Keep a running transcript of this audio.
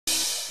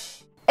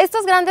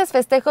Estos grandes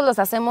festejos los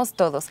hacemos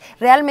todos.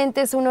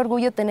 Realmente es un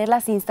orgullo tener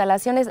las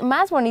instalaciones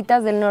más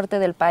bonitas del norte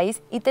del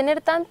país y tener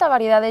tanta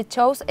variedad de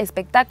shows,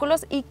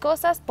 espectáculos y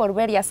cosas por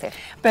ver y hacer.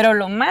 Pero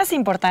lo más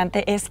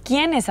importante es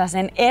quiénes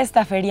hacen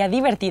esta feria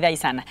divertida y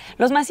sana.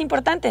 Los más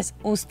importantes,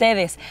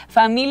 ustedes,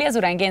 familias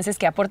duranguenses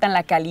que aportan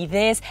la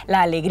calidez,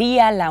 la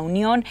alegría, la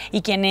unión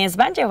y quienes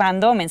van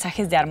llevando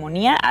mensajes de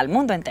armonía al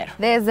mundo entero.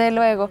 Desde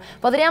luego,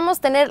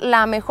 podríamos tener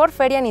la mejor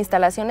feria en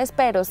instalaciones,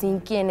 pero sin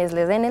quienes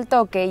les den el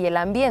toque y el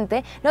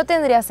ambiente no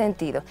tendría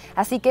sentido.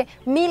 Así que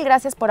mil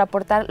gracias por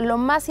aportar lo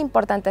más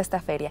importante a esta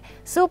feria,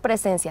 su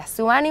presencia,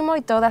 su ánimo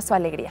y toda su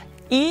alegría.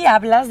 Y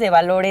hablas de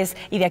valores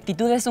y de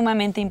actitudes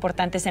sumamente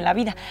importantes en la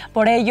vida.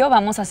 Por ello,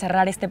 vamos a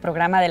cerrar este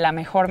programa de la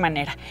mejor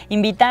manera,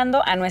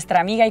 invitando a nuestra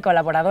amiga y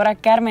colaboradora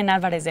Carmen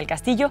Álvarez del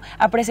Castillo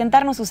a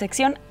presentarnos su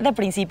sección de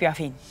principio a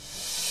fin.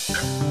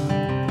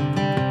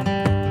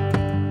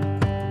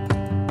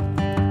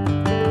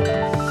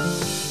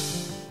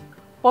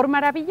 Por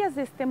maravillas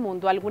de este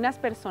mundo, a algunas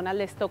personas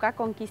les toca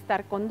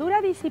conquistar con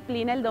dura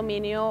disciplina el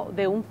dominio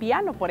de un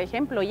piano, por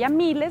ejemplo, y a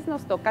miles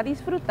nos toca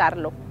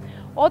disfrutarlo.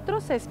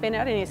 Otros se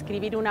esperan en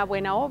escribir una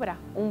buena obra,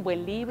 un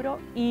buen libro,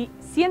 y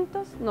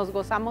cientos nos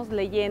gozamos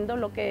leyendo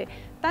lo que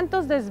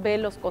tantos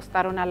desvelos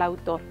costaron al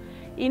autor.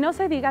 Y no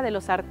se diga de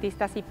los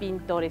artistas y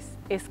pintores,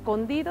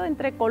 escondido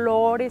entre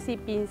colores y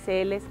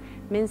pinceles,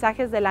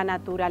 mensajes de la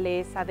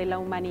naturaleza, de la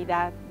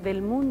humanidad,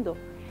 del mundo.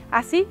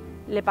 Así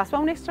le pasó a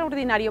un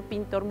extraordinario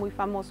pintor muy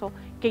famoso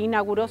que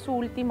inauguró su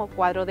último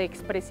cuadro de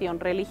expresión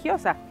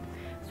religiosa.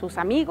 Sus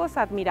amigos,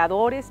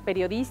 admiradores,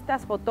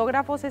 periodistas,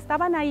 fotógrafos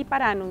estaban ahí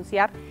para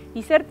anunciar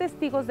y ser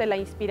testigos de la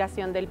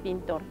inspiración del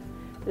pintor.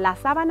 La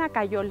sábana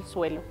cayó al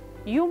suelo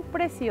y un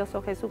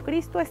precioso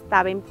Jesucristo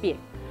estaba en pie.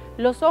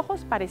 Los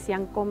ojos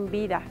parecían con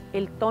vida,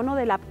 el tono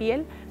de la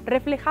piel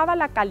reflejaba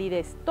la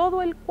calidez,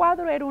 todo el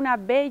cuadro era una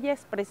bella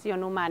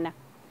expresión humana.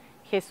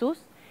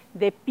 Jesús,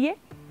 de pie,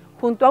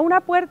 junto a una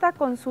puerta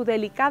con su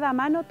delicada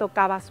mano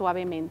tocaba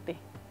suavemente.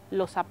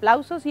 Los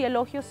aplausos y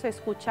elogios se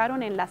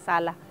escucharon en la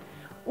sala.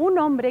 Un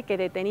hombre que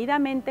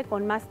detenidamente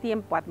con más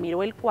tiempo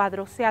admiró el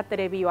cuadro se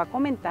atrevió a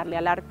comentarle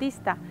al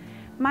artista: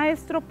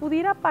 «Maestro,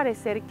 pudiera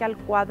parecer que al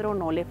cuadro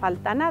no le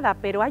falta nada,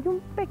 pero hay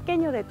un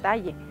pequeño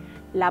detalle.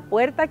 La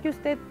puerta que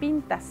usted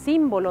pinta,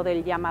 símbolo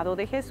del llamado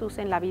de Jesús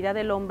en la vida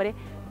del hombre,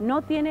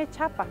 no tiene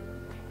chapa.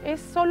 ¿Es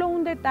solo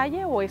un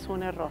detalle o es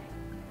un error?».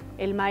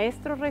 El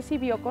maestro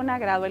recibió con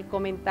agrado el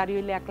comentario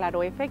y le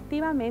aclaró: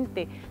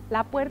 efectivamente,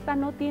 la puerta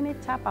no tiene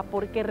chapa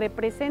porque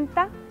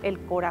representa el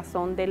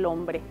corazón del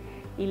hombre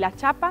y la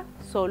chapa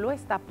solo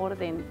está por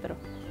dentro.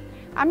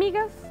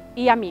 Amigas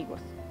y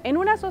amigos, en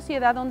una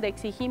sociedad donde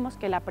exigimos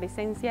que la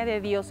presencia de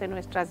Dios en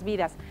nuestras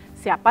vidas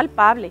sea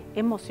palpable,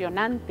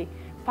 emocionante,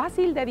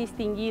 fácil de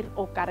distinguir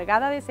o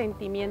cargada de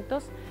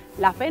sentimientos,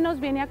 la fe nos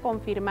viene a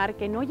confirmar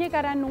que no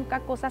llegarán nunca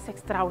cosas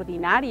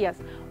extraordinarias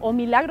o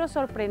milagros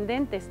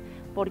sorprendentes,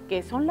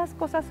 porque son las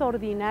cosas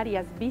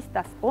ordinarias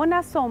vistas con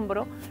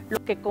asombro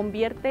lo que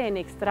convierte en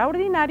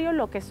extraordinario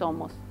lo que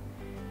somos.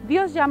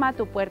 Dios llama a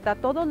tu puerta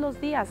todos los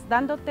días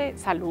dándote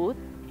salud,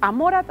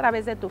 amor a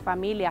través de tu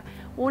familia,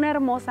 una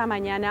hermosa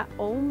mañana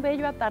o un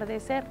bello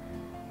atardecer.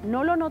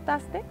 ¿No lo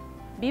notaste?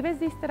 ¿Vives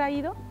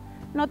distraído?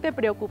 No te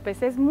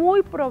preocupes, es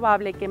muy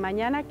probable que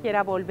mañana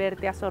quiera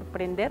volverte a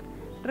sorprender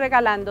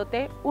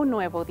regalándote un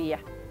nuevo día.